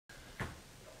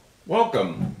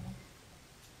Welcome.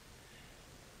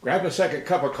 Grab a second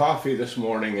cup of coffee this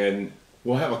morning and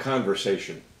we'll have a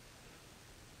conversation.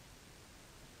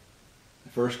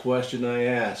 The first question I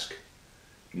ask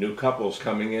new couples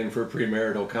coming in for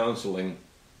premarital counseling: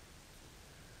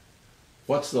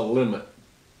 what's the limit?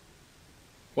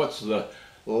 What's the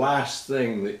last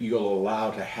thing that you'll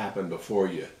allow to happen before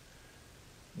you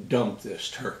dump this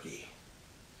turkey?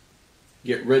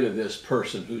 Get rid of this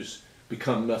person who's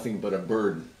become nothing but a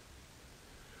burden.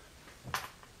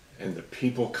 And the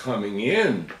people coming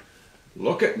in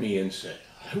look at me and say,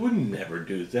 I would never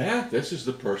do that. This is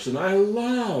the person I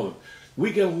love.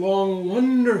 We get along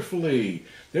wonderfully.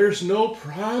 There's no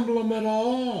problem at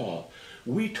all.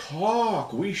 We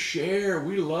talk, we share,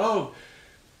 we love.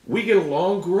 We get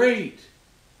along great.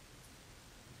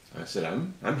 I said,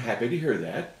 I'm happy to hear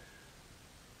that.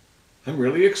 I'm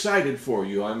really excited for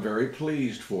you. I'm very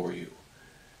pleased for you.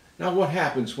 Now, what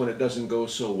happens when it doesn't go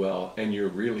so well and you're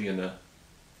really in a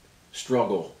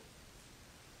struggle?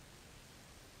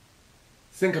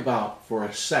 Think about for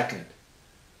a second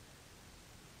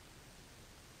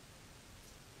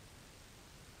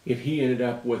if he ended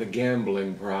up with a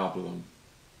gambling problem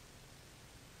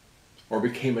or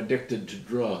became addicted to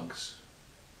drugs.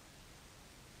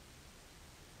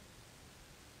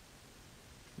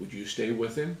 Would you stay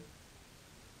with him?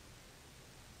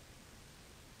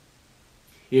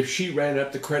 If she ran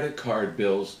up the credit card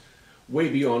bills way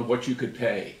beyond what you could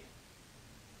pay,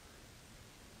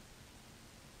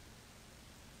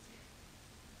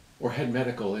 or had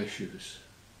medical issues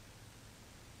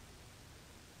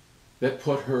that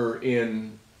put her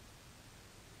in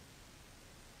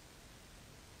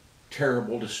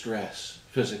terrible distress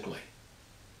physically,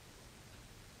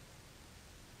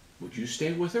 would you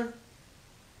stay with her?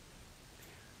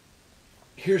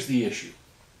 Here's the issue.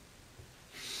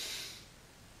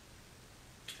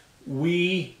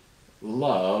 We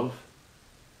love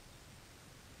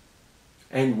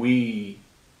and we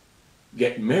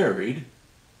get married.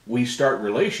 We start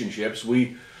relationships.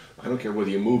 I don't care whether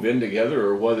you move in together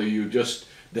or whether you just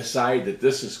decide that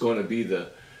this is going to be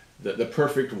the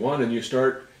perfect one and you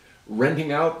start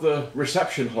renting out the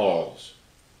reception halls.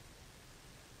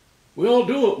 We all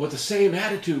do it with the same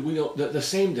attitude, the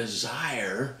same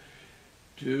desire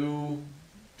to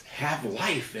have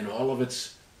life in all of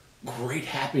its great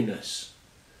happiness.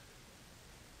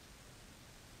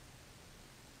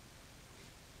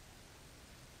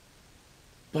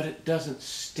 But it doesn't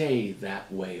stay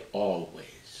that way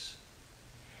always.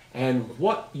 And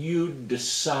what you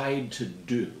decide to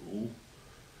do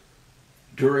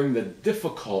during the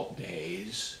difficult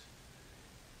days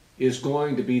is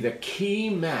going to be the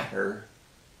key matter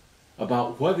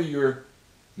about whether your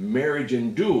marriage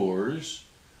endures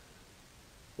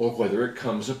or whether it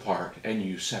comes apart and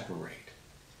you separate.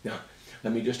 Now,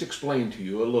 let me just explain to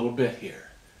you a little bit here.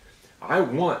 I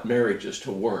want marriages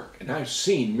to work, and I've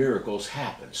seen miracles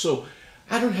happen. So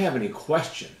I don't have any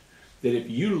question that if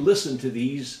you listen to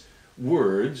these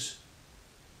words,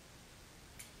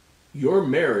 your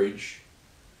marriage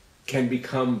can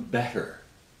become better.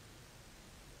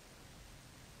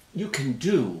 You can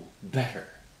do better.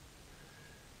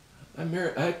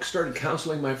 I started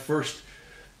counseling, my first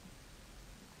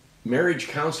marriage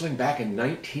counseling, back in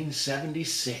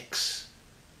 1976.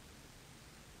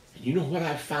 And you know what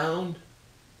I found?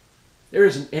 There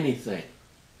isn't anything,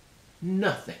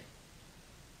 nothing,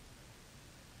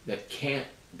 that can't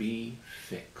be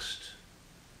fixed.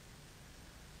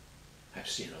 I've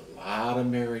seen a lot of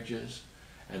marriages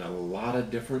and a lot of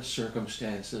different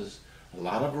circumstances, a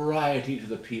lot of variety to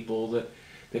the people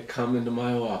that come into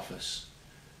my office,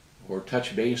 or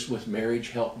touch base with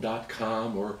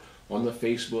marriagehelp.com, or on the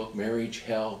Facebook Marriage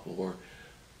Help, or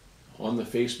on the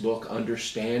Facebook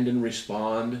Understand and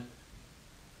Respond.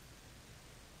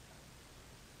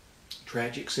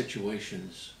 Tragic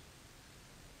situations.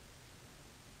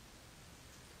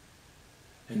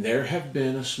 And there have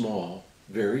been a small,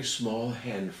 very small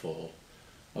handful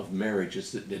of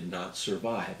marriages that did not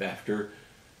survive after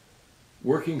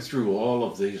working through all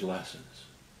of these lessons.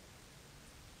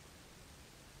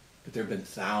 But there have been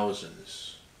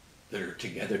thousands that are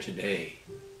together today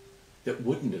that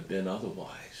wouldn't have been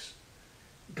otherwise.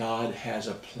 God has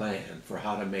a plan for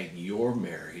how to make your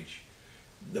marriage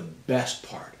the best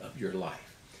part of your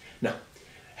life. Now,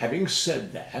 having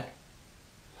said that,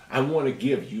 I want to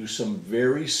give you some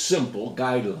very simple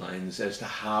guidelines as to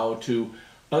how to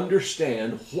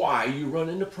understand why you run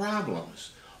into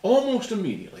problems almost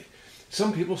immediately.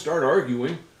 Some people start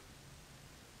arguing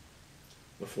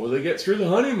before they get through the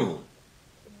honeymoon.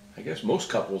 I guess most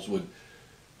couples would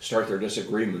start their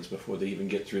disagreements before they even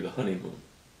get through the honeymoon.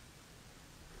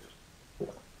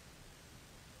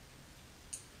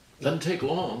 Doesn't take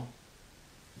long.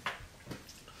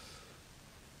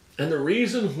 And the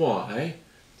reason why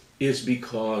is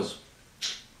because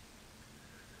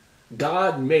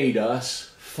God made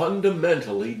us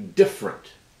fundamentally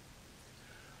different.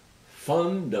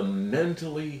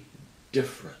 Fundamentally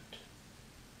different.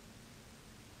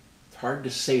 It's hard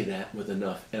to say that with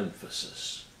enough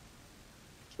emphasis.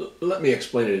 Let me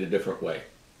explain it a different way.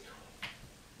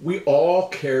 We all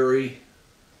carry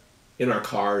in our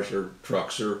cars or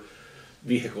trucks or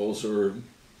vehicles or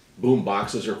boom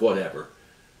boxes or whatever,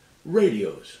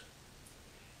 radios.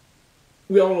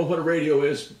 We all know what a radio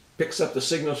is. Picks up the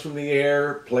signals from the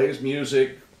air, plays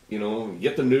music, you know,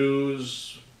 get the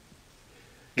news,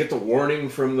 get the warning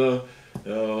from the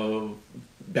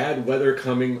bad weather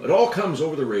coming. It all comes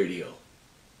over the radio.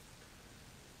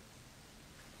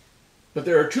 But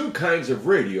there are two kinds of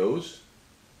radios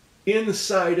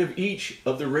inside of each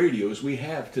of the radios we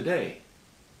have today.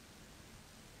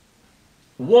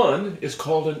 One is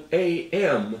called an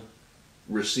AM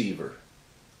receiver,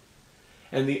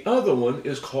 and the other one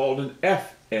is called an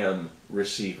FM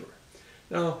receiver.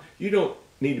 Now, you don't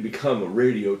need to become a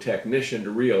radio technician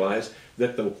to realize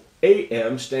that the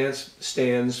AM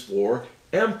stands for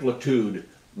amplitude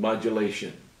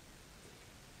modulation.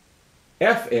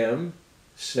 FM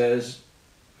says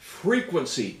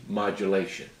frequency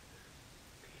modulation.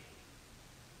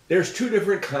 There's two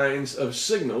different kinds of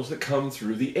signals that come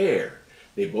through the air.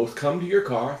 They both come to your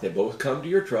car, they both come to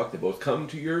your truck, they both come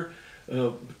to your,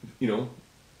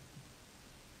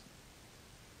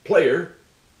 player,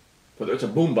 whether it's a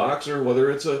boombox or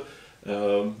whether it's a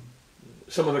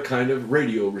some other kind of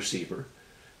radio receiver.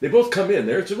 They both come in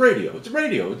there. It's a radio. It's a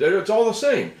radio. It's all the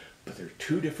same. But they're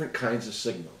two different kinds of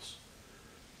signals.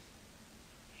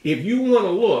 If you want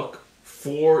to look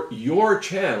for your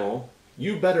channel,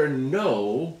 you better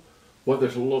know whether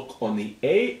to look on the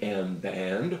AM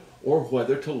band or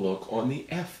whether to look on the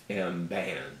FM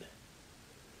band.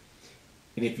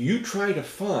 And if you try to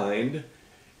find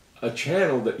a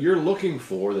channel that you're looking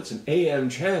for that's an AM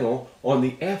channel on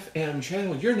the FM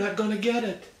channel, you're not going to get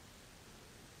it.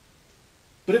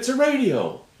 But it's a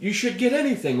radio. You should get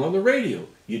anything on the radio.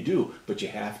 You do, but you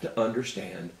have to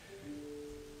understand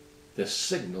the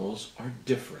signals are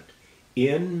different.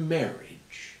 In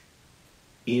marriage,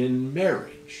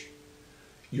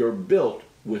 you're built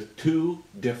with two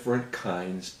different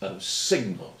kinds of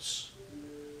signals.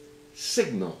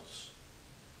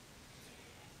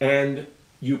 And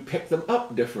you pick them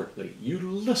up differently. You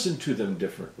listen to them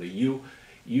differently.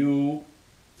 You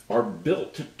are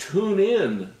built to tune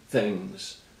in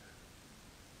things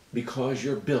because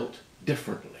you're built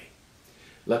differently.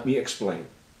 Let me explain.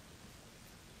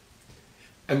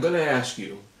 I'm going to ask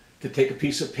you to take a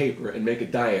piece of paper and make a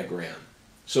diagram.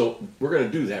 So we're going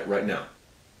to do that right now.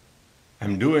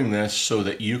 I'm doing this so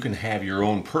that you can have your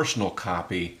own personal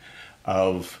copy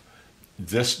of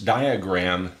this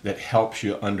diagram that helps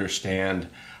you understand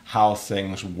how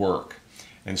things work.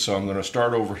 And so I'm going to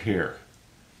start over here.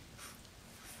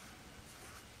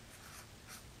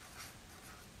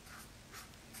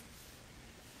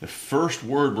 The first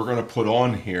word we're going to put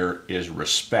on here is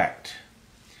respect.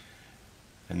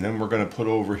 And then we're going to put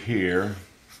over here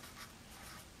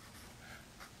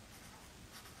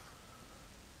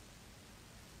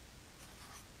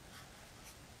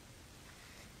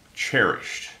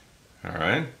cherished. All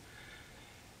right?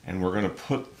 And we're going to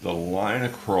put the line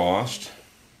across.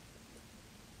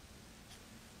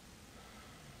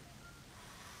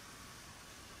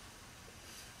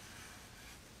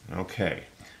 Okay.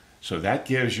 So that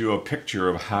gives you a picture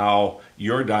of how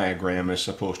your diagram is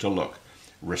supposed to look.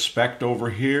 Respect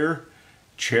over here,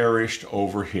 cherished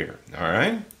over here. All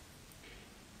right?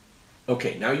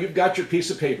 Okay, now you've got your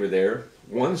piece of paper there.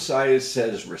 One side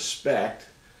says respect,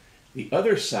 the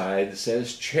other side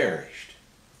says cherished.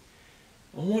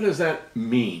 Well, what does that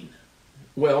mean?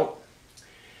 Well,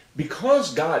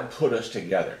 because God put us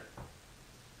together,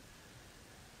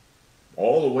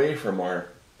 all the way from our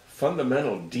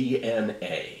fundamental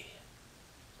DNA,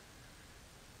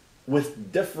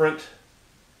 with different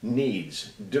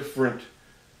needs, different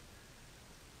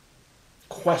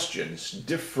questions,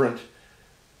 different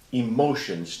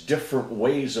emotions, different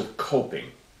ways of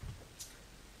coping.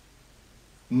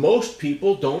 Most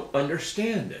people don't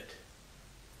understand it.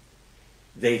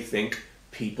 They think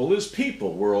people is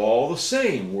people. We're all the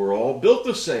same. We're all built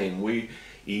the same. We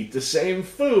eat the same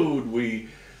food. We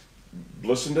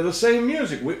listen to the same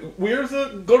music. We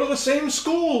go to the same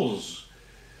schools.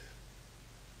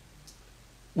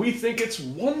 We think it's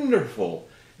wonderful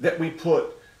that we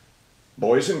put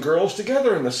boys and girls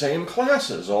together in the same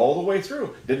classes all the way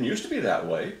through. Didn't used to be that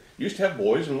way. Used to have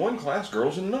boys in one class,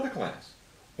 girls in another class.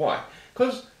 Why?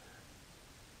 Because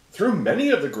through many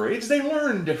of the grades, they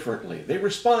learn differently. They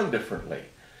respond differently.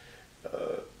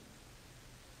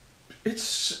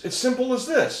 It's as simple as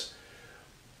this.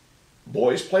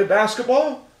 Boys play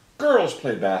basketball, girls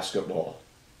play basketball.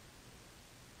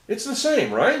 It's the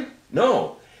same, right?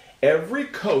 No. Every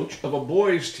coach of a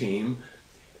boys' team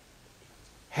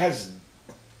has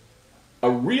a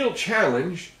real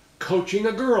challenge coaching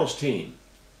a girls' team.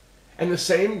 And the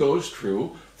same goes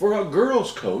true for a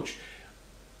girls' coach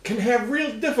can have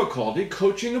real difficulty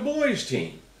coaching a boys'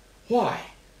 team. Why?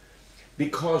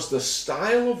 Because the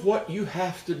style of what you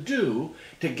have to do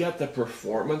to get the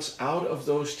performance out of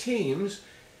those teams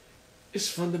is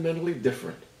fundamentally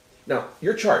different. Now,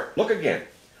 your chart, look again.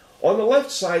 On the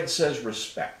left side says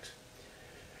respect.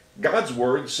 God's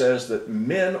word says that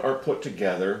men are put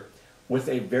together with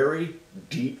a very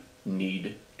deep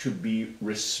need to be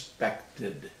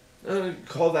respected.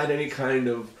 Call that any kind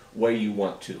of way you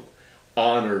want to.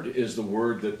 Honored is the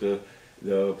word that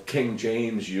the King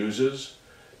James uses.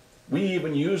 We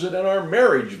even use it in our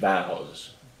marriage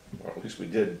vows, or at least we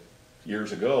did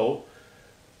years ago.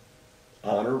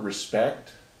 Honor,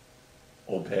 respect,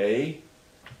 obey.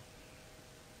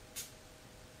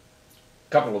 A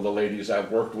couple of the ladies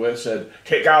I've worked with said,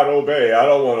 take out obey, I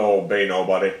don't want to obey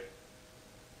nobody.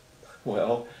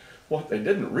 Well, what they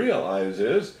didn't realize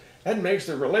is that makes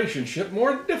the relationship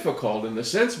more difficult in the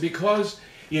sense because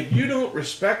if you don't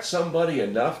respect somebody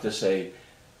enough to say,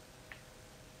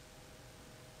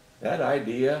 that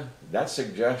idea, that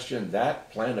suggestion,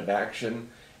 that plan of action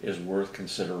is worth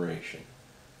consideration,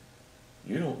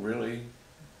 you don't really,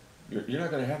 you're not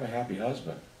going to have a happy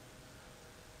husband.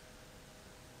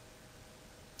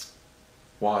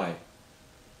 Why?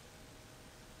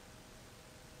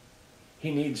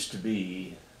 He needs to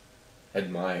be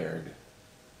admired.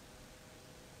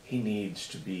 He needs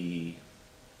to be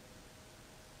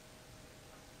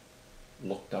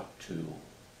looked up to.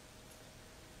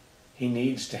 He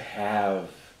needs to have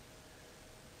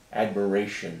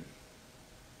admiration.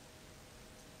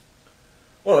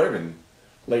 Well, there have been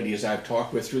ladies I've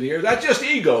talked with through the years, that's just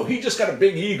ego. He just got a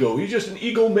big ego. He's just an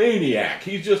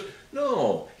egomaniac.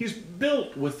 No, he's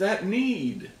built with that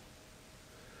need.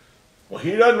 Well,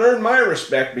 he doesn't earn my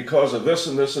respect because of this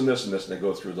and this and this and this. And they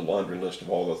go through the laundry list of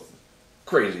all the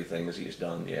crazy things he's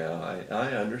done. Yeah,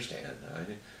 I understand.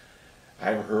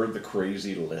 I've heard the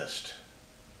crazy list.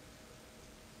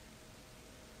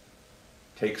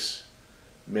 Takes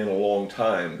men a long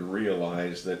time to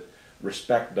realize that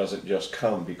respect doesn't just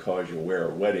come because you wear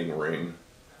a wedding ring.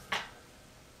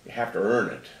 You have to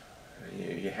earn it.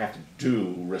 You have to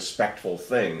do respectful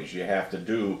things. You have to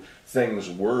do things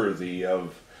worthy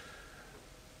of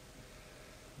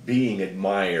being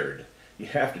admired. You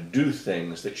have to do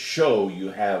things that show you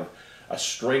have a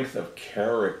strength of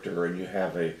character and you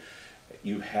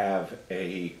have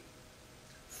a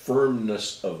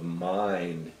firmness of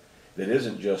mind that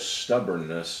isn't just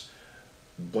stubbornness,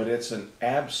 but it's an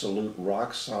absolute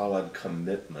rock-solid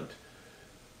commitment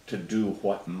to do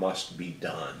what must be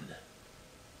done.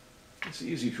 It's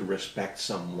easy to respect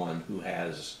someone who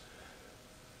has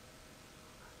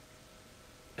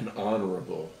an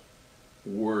honorable,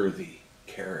 worthy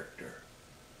character.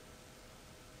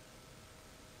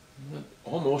 But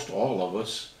almost all of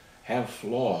us have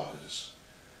flaws.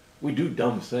 We do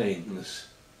dumb things.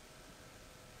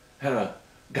 Had a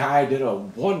guy did a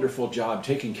wonderful job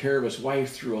taking care of his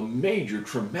wife through a major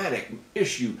traumatic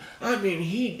issue. I mean,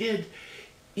 he did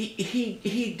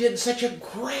such a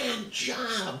grand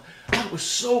job. I was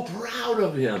so proud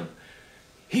of him.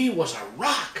 He was a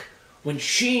rock when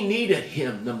she needed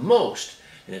him the most.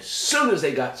 And as soon as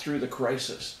they got through the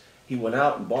crisis, he went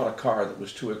out and bought a car that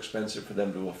was too expensive for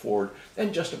them to afford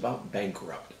and just about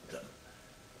bankrupted them.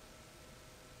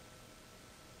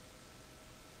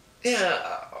 Yeah,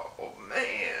 oh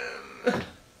man.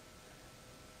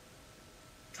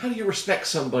 How do you respect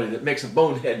somebody that makes a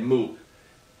bonehead move?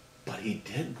 But he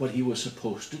did what he was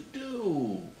supposed to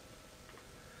do.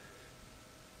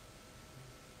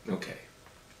 Okay.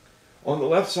 On the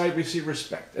left side we see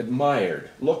respect,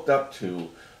 admired, looked up to,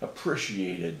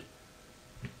 appreciated,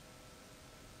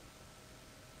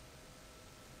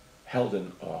 held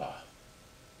in awe.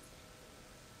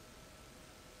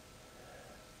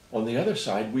 On the other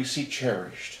side we see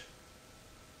cherished.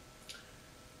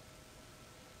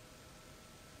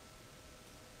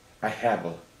 I have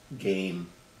a game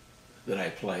that I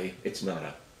play. It's not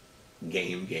a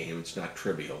game, it's not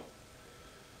trivial.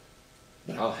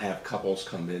 But I'll have couples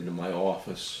come into my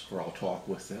office or I'll talk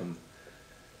with them.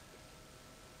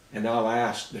 And I'll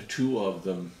ask the two of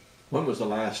them, when was the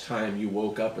last time you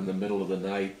woke up in the middle of the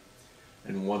night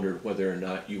and wondered whether or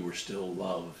not you were still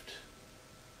loved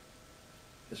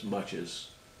as much as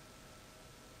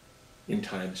in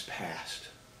times past.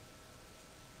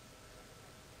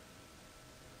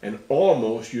 And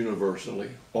almost universally,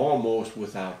 almost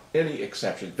without any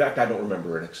exception, in fact, I don't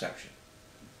remember an exception,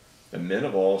 the men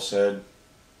have all said,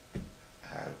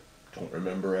 I don't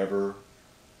remember ever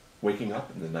waking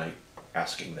up in the night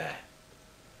asking that,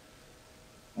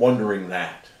 wondering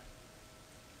that.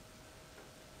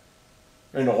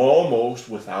 And almost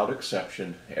without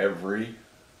exception, every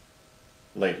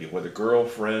lady, whether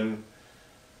girlfriend,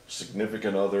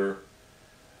 significant other,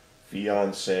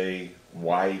 fiance,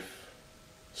 wife,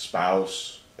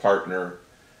 spouse, partner,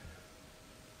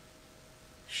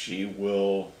 she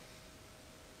will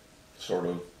sort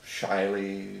of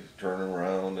shyly turn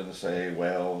around and say,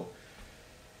 well,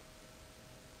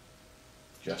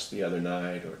 just the other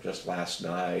night, or just last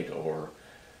night, or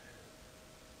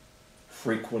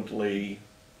frequently.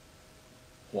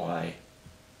 Why?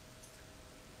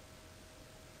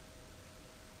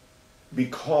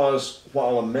 Because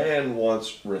while a man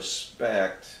wants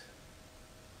respect,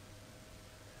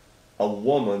 a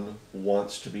woman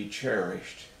wants to be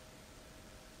cherished.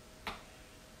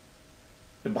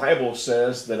 The Bible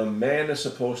says that a man is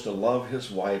supposed to love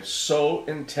his wife so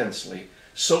intensely,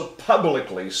 so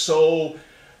publicly, so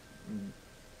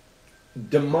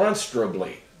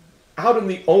demonstrably, out in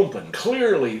the open,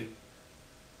 clearly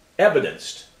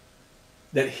evidenced,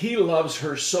 that he loves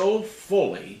her so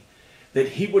fully that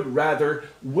he would rather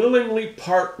willingly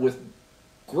part with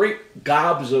great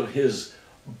gobs of his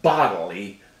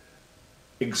bodily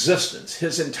existence,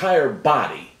 his entire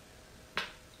body,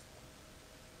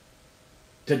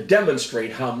 to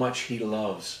demonstrate how much he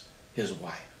loves his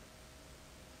wife.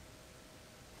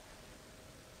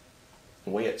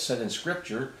 The way it's said in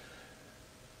Scripture,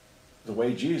 the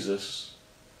way Jesus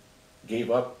gave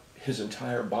up his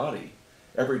entire body,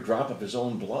 every drop of his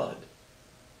own blood,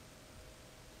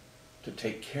 to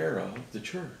take care of the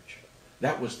church.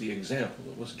 That was the example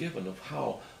that was given of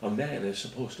how a man is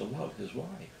supposed to love his wife,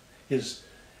 his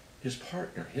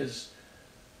partner,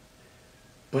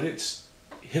 but it's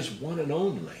his one and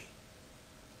only.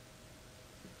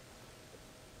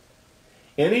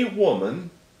 Any woman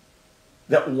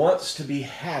that wants to be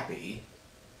happy,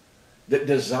 that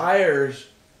desires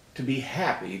to be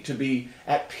happy, to be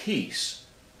at peace,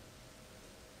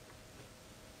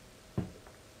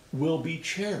 will be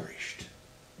cherished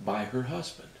by her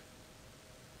husband.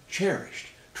 Cherished,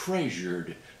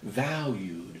 treasured,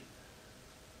 valued.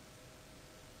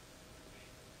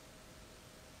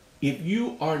 If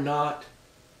you are not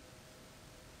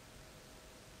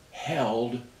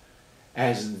held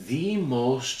as the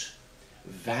most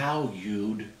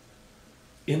valued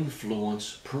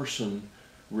influence, person,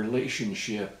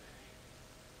 relationship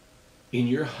in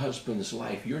your husband's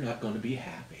life, you're not going to be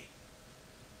happy.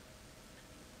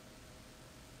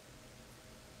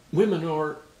 Women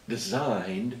are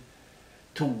designed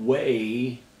to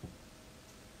weigh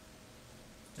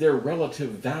their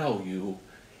relative value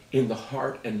in the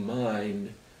heart and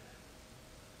mind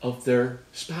of their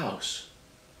spouse.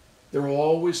 They're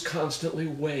always constantly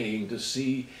weighing to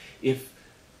see if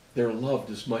they're loved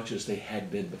as much as they had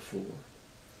been before.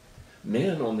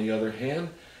 Men, on the other hand,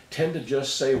 tend to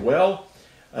just say, well,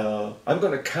 I'm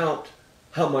going to count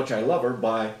how much I love her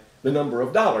by the number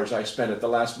of dollars I spent at the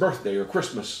last birthday or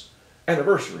Christmas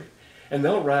anniversary. And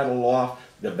they'll rattle off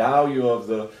the value of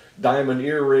the diamond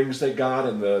earrings they got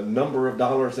and the number of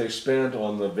dollars they spent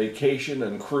on the vacation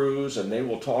and cruise, and they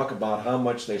will talk about how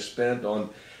much they spent on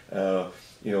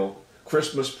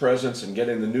Christmas presents and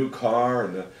getting the new car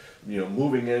and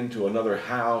moving into another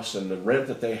house and the rent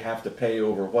that they have to pay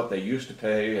over what they used to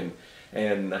pay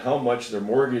and how much their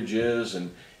mortgage is,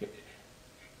 and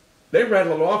they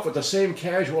rattle it off with the same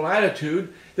casual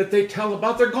attitude that they tell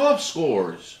about their golf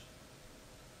scores.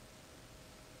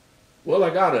 Well,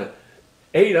 I got a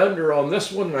 8 under on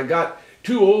this one, and I got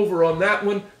 2 over on that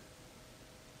one.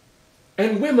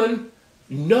 And women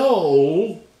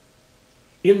know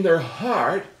in their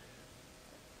heart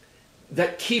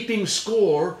that keeping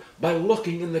score by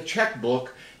looking in the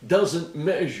checkbook doesn't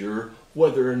measure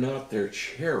whether or not they're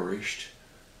cherished,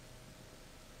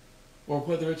 or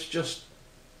whether it's just,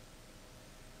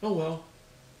 oh well,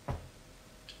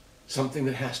 something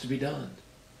that has to be done.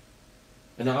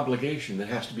 An obligation that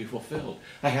has to be fulfilled.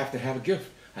 I have to have a gift.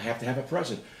 I have to have a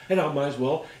present. And I might as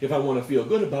well, if I want to feel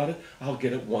good about it, I'll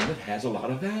get it one that has a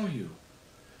lot of value.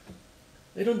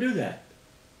 They don't do that.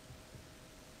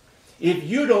 If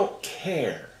you don't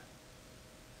care,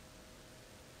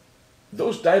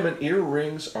 those diamond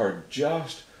earrings are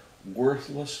just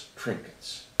worthless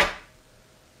trinkets.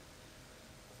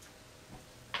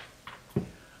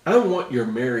 I want your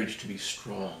marriage to be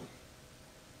strong.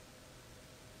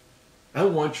 I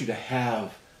want you to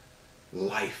have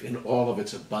life in all of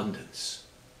its abundance.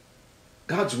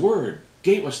 God's Word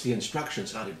gave us the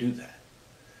instructions how to do that.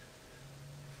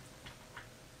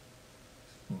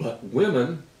 But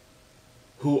women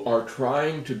who are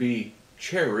trying to be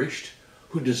cherished,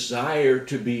 who desire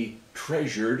to be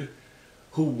treasured,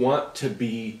 who want to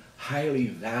be highly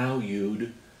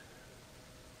valued,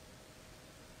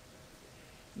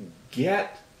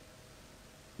 get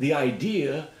the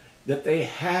idea that they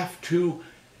have to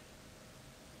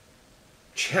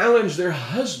challenge their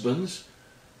husbands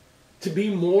to be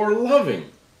more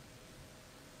loving.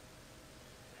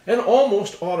 And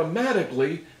almost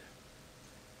automatically,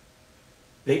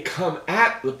 they come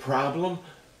at the problem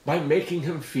by making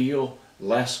him feel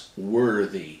less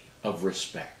worthy of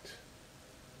respect.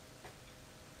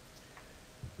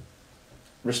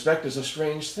 Respect is a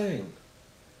strange thing.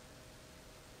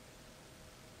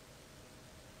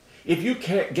 If you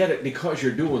can't get it because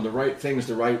you're doing the right things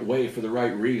the right way for the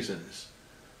right reasons,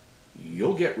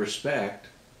 you'll get respect,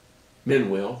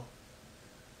 men will,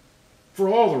 for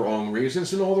all the wrong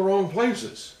reasons in all the wrong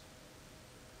places.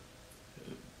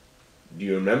 Do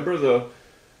you remember the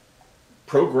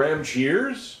program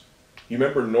Cheers? You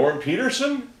remember Norm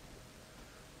Peterson?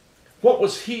 What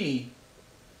was he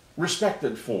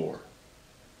respected for?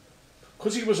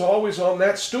 Because he was always on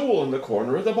that stool in the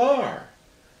corner of the bar.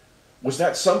 Was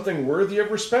that something worthy of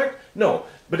respect? No.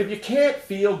 But if you can't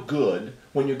feel good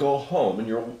when you go home and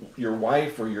your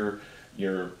wife or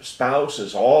your spouse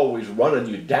is always running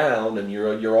you down and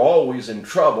you're always in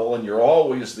trouble and you're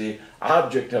always the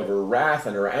object of her wrath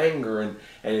and her anger and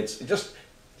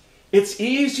it's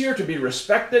easier to be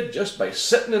respected just by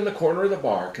sitting in the corner of the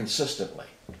bar consistently.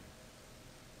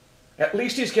 At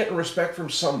least he's getting respect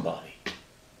from somebody.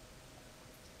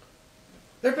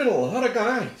 There have been a lot of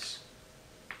guys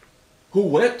who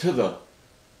went to the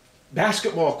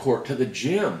basketball court, to the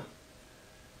gym,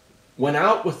 went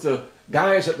out with the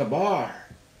guys at the bar,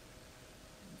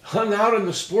 hung out in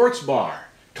the sports bar,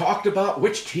 talked about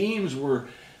which teams were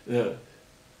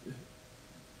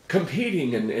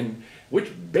competing and which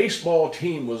baseball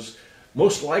team was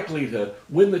most likely to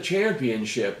win the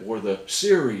championship or the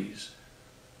series,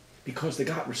 because they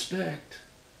got respect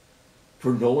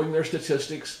for knowing their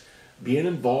statistics, being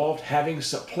involved, having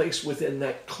some place within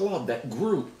that club, that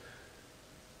group.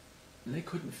 And they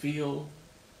couldn't feel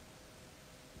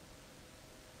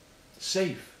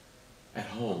safe at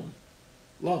home,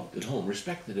 loved at home,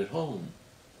 respected at home.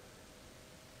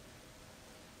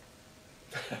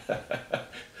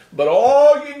 But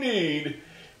all you need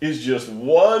is just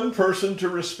one person to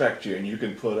respect you, and you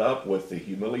can put up with the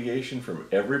humiliation from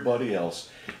everybody else.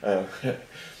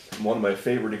 One of my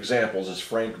favorite examples is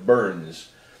Frank Burns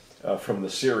from the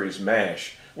series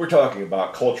MASH. We're talking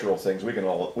about cultural things. We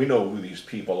know who these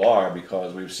people are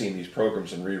because we've seen these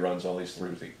programs and reruns all these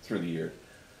through the years.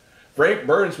 Frank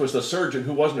Burns was the surgeon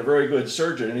who wasn't a very good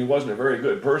surgeon, and he wasn't a very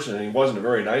good person, and he wasn't a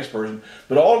very nice person,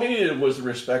 but all he needed was the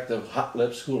respect of Hot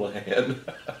Lips Houlihan.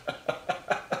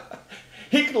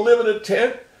 He could live in a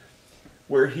tent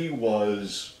where he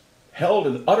was held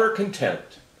in utter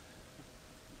contempt.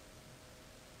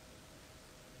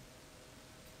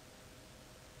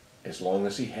 As long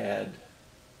as he had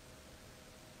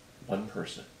one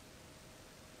person.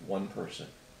 One person.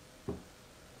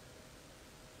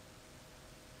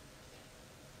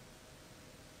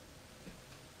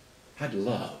 I'd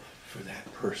love for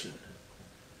that person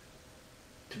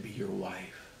to be your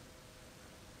wife.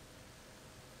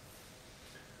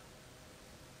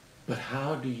 But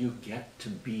how do you get to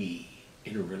be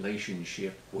in a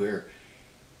relationship where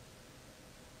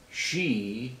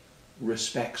she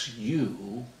respects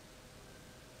you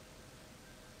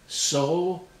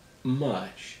so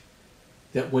much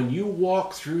that when you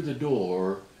walk through the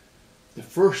door, the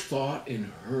first thought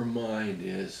in her mind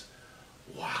is,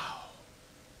 wow,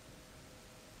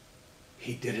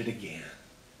 he did it again.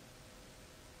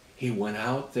 He went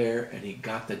out there and he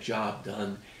got the job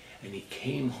done and he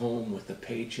came home with the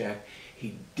paycheck.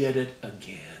 He did it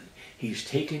again. He's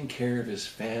taking care of his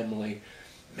family.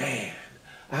 Man,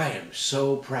 I am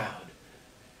so proud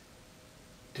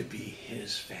to be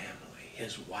his family,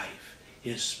 his wife,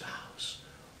 his spouse.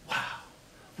 Wow,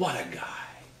 what a guy.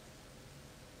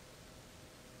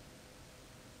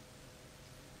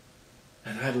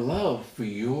 And I'd love for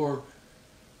your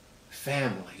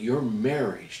family, your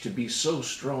marriage to be so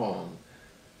strong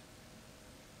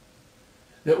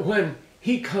that when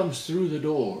he comes through the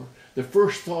door, the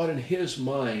first thought in his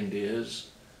mind is,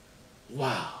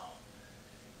 wow,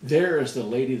 there is the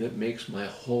lady that makes my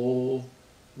whole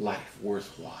life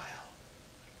worthwhile.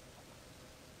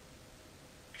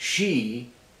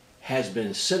 She has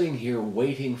been sitting here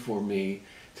waiting for me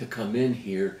to come in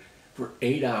here for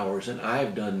 8 hours, and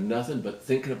I've done nothing but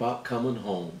thinking about coming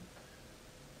home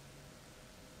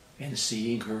and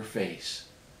seeing her face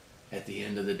at the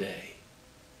end of the day.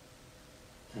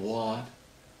 What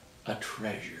a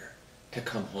treasure to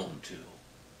come home to.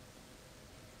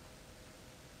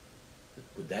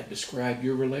 Would that describe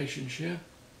your relationship?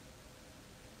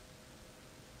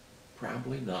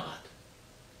 Probably not.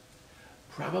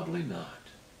 Probably not.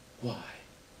 Why?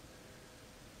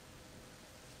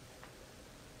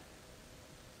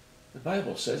 The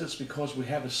Bible says it's because we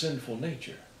have a sinful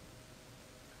nature.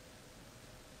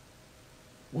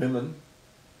 Women,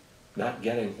 not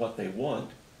getting what they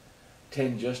want,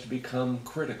 tend just to become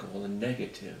critical and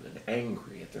negative and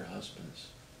angry at their husbands.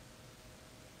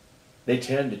 They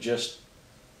tend to just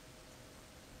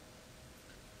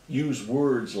use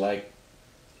words like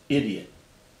idiot,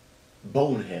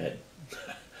 bonehead.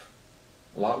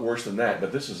 A lot worse than that,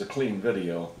 but this is a clean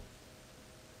video.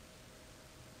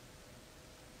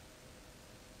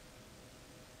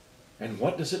 And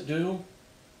what does it do?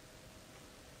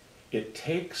 It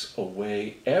takes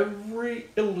away every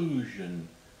illusion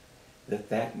that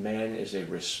that man is a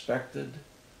respected,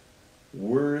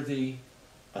 worthy,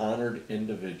 honored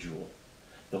individual.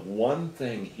 The one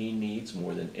thing he needs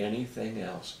more than anything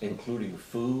else, including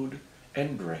food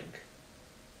and drink,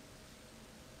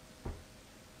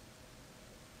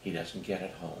 he doesn't get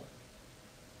at home.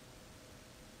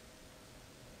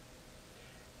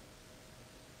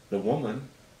 The woman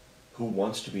who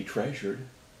wants to be treasured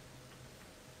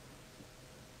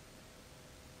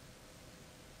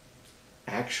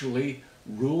actually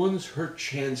ruins her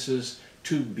chances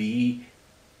to be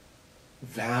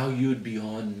valued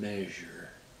beyond measure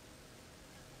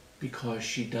because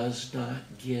she does not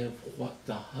give what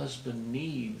the husband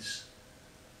needs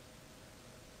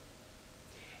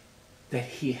that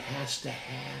he has to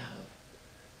have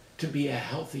to be a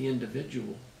healthy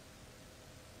individual.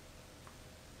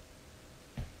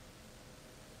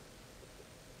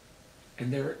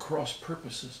 And they're at cross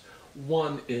purposes.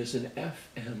 One is an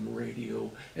FM radio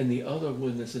and the other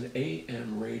one is an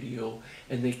AM radio,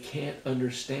 and they can't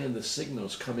understand the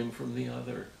signals coming from the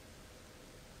other.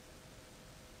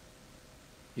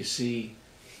 You see,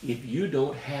 if you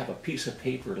don't have a piece of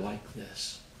paper like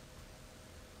this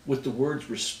with the words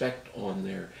respect on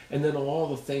there, and then all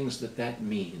the things that that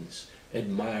means,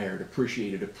 admired,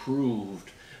 appreciated,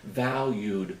 approved,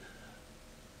 valued,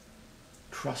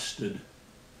 trusted.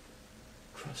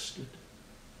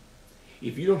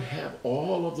 If you don't have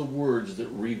all of the words that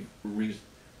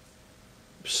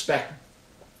respect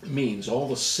means, all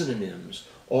the synonyms,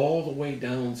 all the way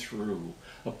down through,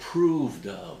 approved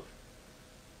of,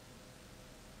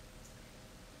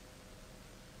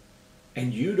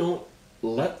 and you don't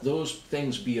let those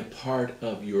things be a part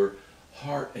of your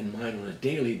heart and mind on a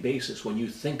daily basis when you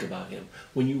think about him,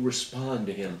 when you respond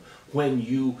to him, when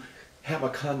you have a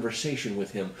conversation with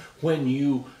him, when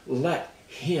you let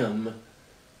him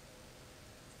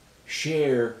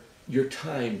share your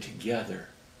time together,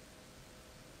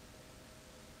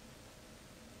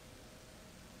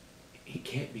 he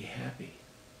can't be happy.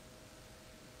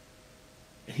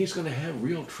 And he's going to have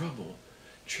real trouble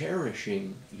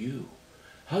cherishing you.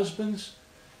 Husbands,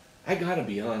 I got to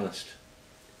be honest.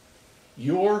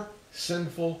 Your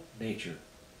sinful nature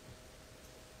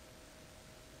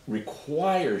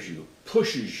requires you,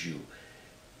 pushes you,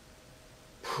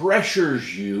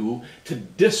 pressures you to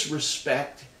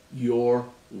disrespect your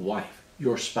wife,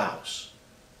 your spouse,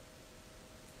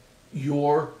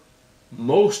 your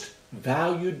most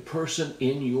valued person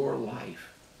in your life.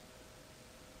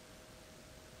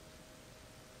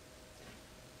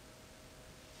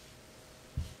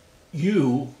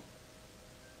 You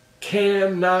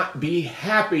cannot be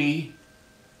happy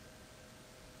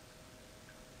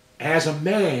as a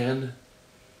man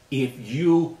if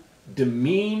you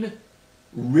demean,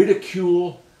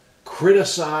 ridicule,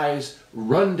 criticize,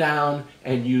 run down,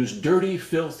 and use dirty,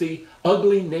 filthy,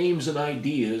 ugly names and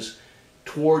ideas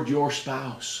toward your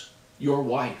spouse, your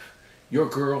wife, your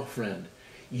girlfriend.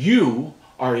 You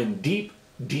are in deep,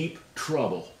 deep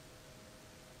trouble.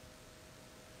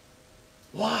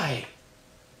 Why?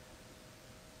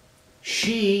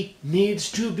 She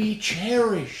needs to be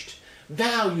cherished,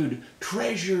 valued,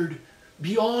 treasured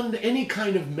beyond any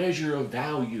kind of measure of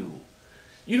value.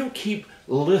 You don't keep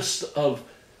lists of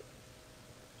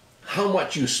how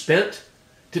much you spent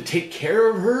to take care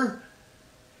of her.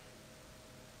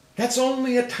 That's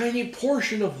only a tiny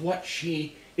portion of what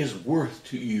she is worth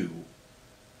to you.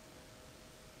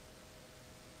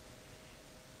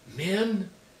 Men,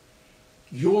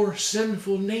 your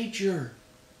sinful nature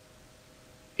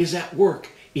is at work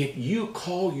if you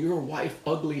call your wife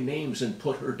ugly names and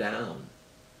put her down.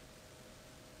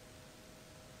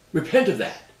 Repent of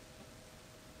that.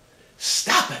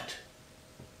 Stop it.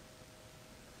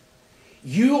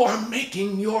 You are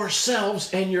making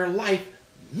yourselves and your life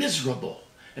miserable.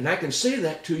 And I can say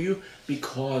that to you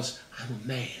because I'm a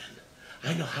man.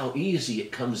 I know how easy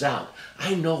it comes out.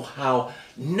 I know how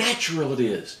natural it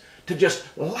is to just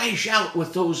lash out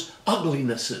with those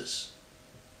uglinesses.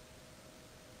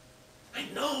 I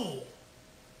know.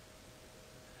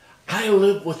 I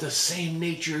live with the same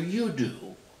nature you do.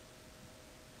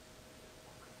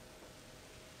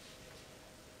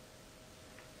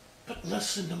 But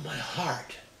listen to my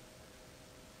heart.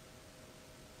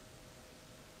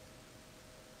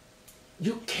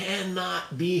 You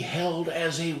cannot be held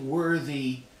as a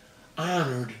worthy,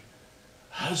 honored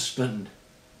husband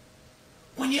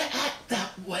when you act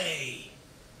that way.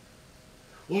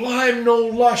 Well, I'm no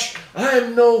lush.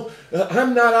 I'm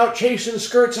not out chasing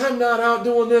skirts. I'm not out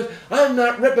doing this. I'm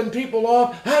not ripping people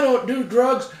off. I don't do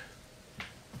drugs.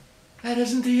 That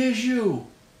isn't the issue.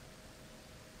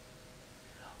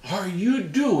 Are you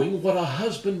doing what a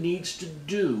husband needs to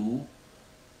do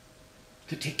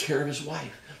to take care of his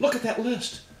wife? Look at that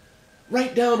list.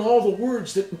 Write down all the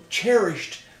words that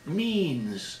cherished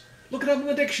means. Look it up in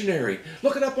the dictionary.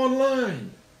 Look it up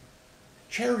online.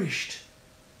 Cherished.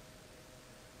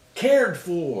 Cared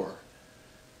for.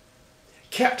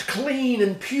 Kept clean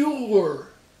and pure.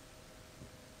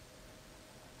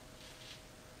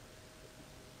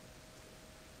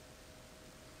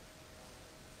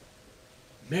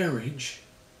 Marriage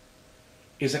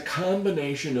is a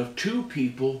combination of two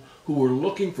people who are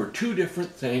looking for two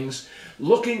different things,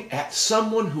 looking at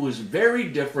someone who is very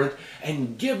different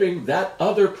and giving that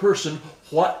other person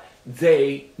what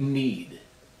they need,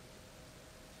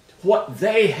 what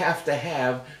they have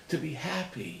to be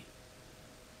happy.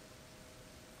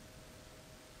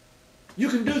 You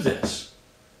can do this.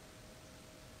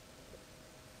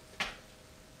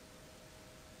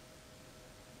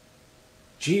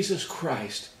 Jesus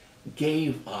Christ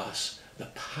gave us the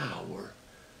power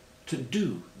to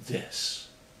do this.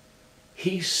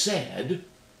 He said,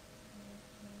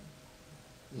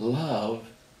 love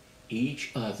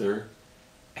each other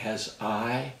as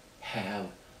I have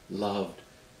loved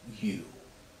you.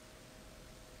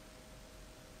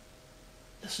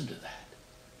 Listen to that.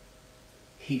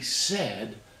 He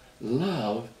said,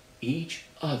 love each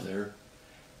other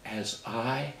as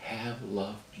I have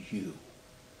loved you.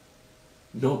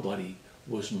 Nobody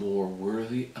was more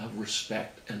worthy of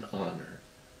respect and honor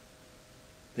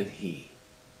than he.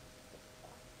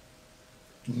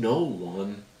 No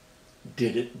one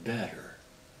did it better.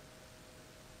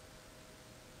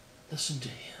 Listen to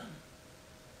him.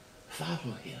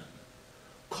 Follow him.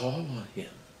 Call on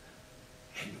him.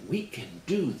 And we can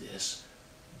do this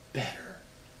better.